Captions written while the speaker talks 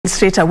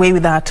Straight away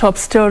with our top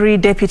story,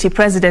 Deputy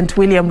President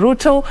William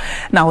Ruto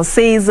now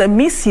says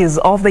misuse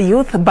of the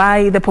youth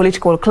by the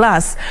political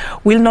class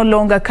will no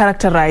longer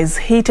characterize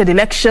heated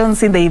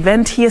elections in the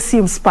event he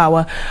assumes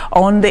power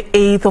on the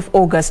 8th of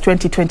August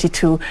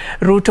 2022.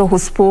 Ruto, who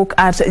spoke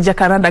at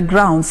Jacaranda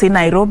grounds in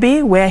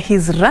Nairobi, where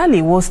his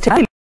rally was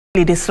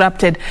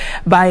disrupted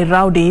by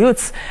rowdy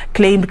youths,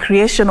 claimed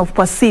creation of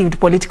perceived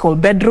political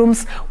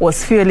bedrooms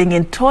was fueling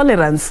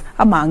intolerance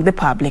among the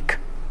public.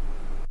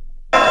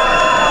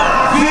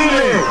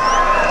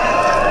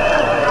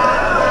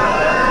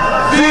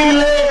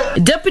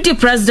 Deputy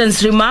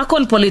President's remark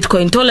on political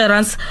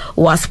intolerance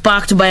was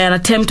sparked by an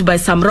attempt by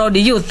some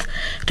rowdy youth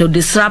to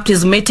disrupt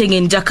his meeting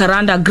in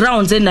Jacaranda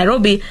grounds in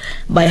Nairobi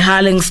by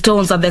hurling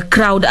stones at the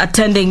crowd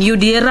attending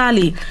UDA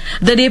rally.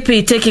 The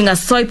DP taking a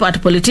swipe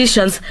at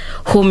politicians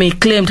whom he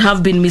claimed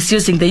have been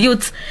misusing the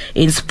youths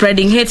in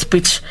spreading hate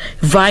speech,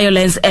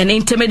 violence and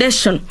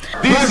intimidation.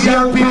 These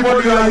young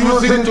people you are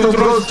using to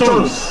throw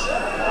stones,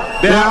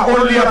 they are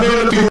only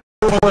available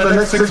for the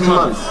next 6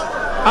 months.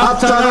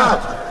 After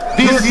that,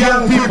 these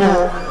young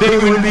people, they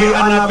will be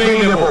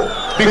unavailable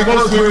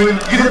because we will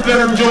give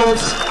them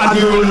jobs and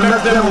we will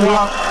let them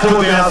work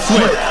for their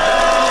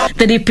sweat.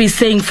 The DP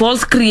saying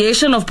false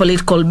creation of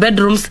political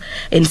bedrooms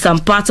in some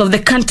parts of the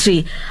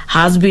country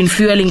has been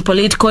fueling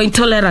political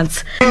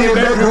intolerance.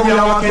 Bedroom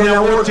ya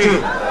Wakenya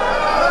wote.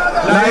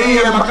 Na hii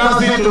ya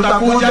makazi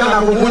tutakuja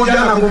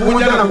na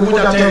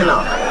kukuja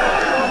tena.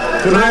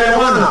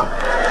 Tunaelewana?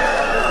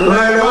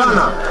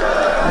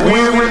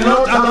 We will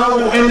not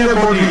allow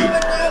anybody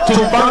to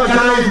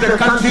balkanize the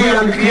country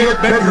and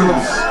create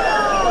bedrooms.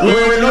 We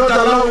will not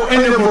allow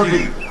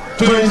anybody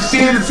to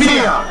instill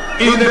fear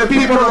in the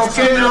people of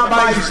Kenya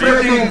by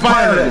spreading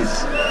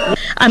violence.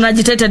 An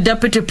agitated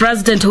deputy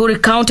president who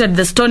recounted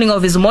the stoning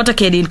of his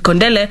motorcade in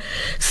Kondele,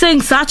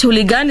 saying such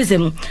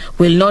hooliganism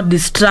will not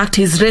distract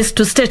his race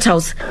to State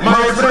House.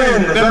 My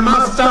friend, the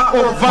master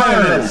of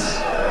violence,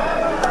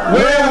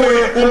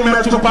 wewe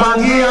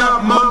umetupangia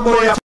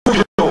mambo ya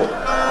fujo.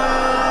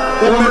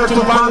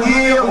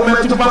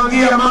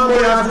 Umetupangia mambo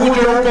ya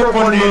fujo huko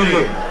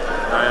Kondele.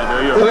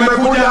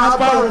 Umekuja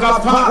hapa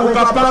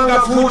ukapanga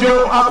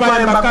fujo hapa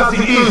Embakasi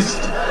East.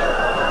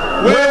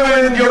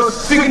 Wewe ndio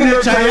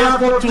signature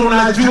yako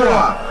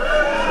tunajua.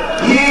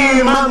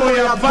 Hii mambo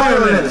ya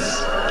violence,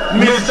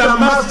 Mr.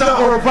 Master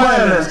of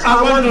Violence,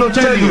 I want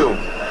to tell you,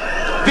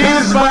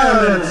 this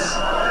violence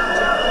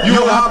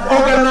you have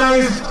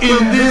organized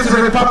in this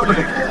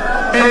republic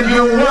and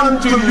you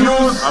want to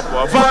use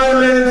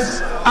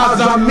violence as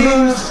a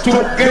means to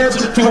get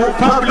to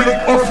public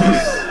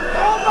office.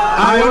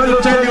 I want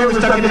to tell you,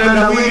 Mr.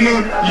 Jacaranda,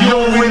 you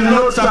will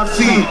not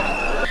succeed.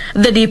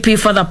 The DP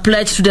further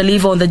pledged to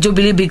deliver on the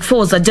Jubilee Big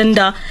Four's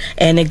agenda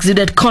and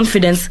exuded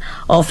confidence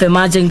of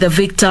emerging the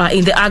victor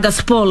in the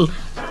August poll.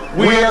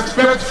 We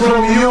expect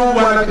from you,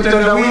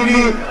 Jacaranda,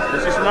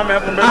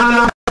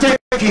 an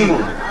undertaking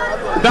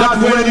that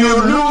when you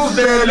lose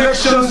the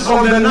elections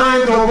on the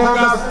 9th of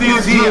August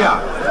this year,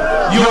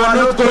 you are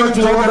not going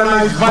to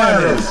organize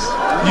violence.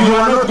 You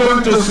are not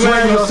going to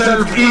swear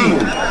yourself in.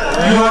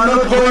 You are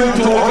not going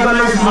to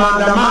organize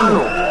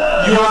maandamano.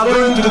 You are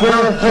going to go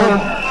home.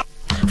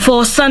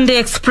 For Sunday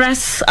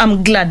Express,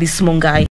 I'm Gladys Mungai.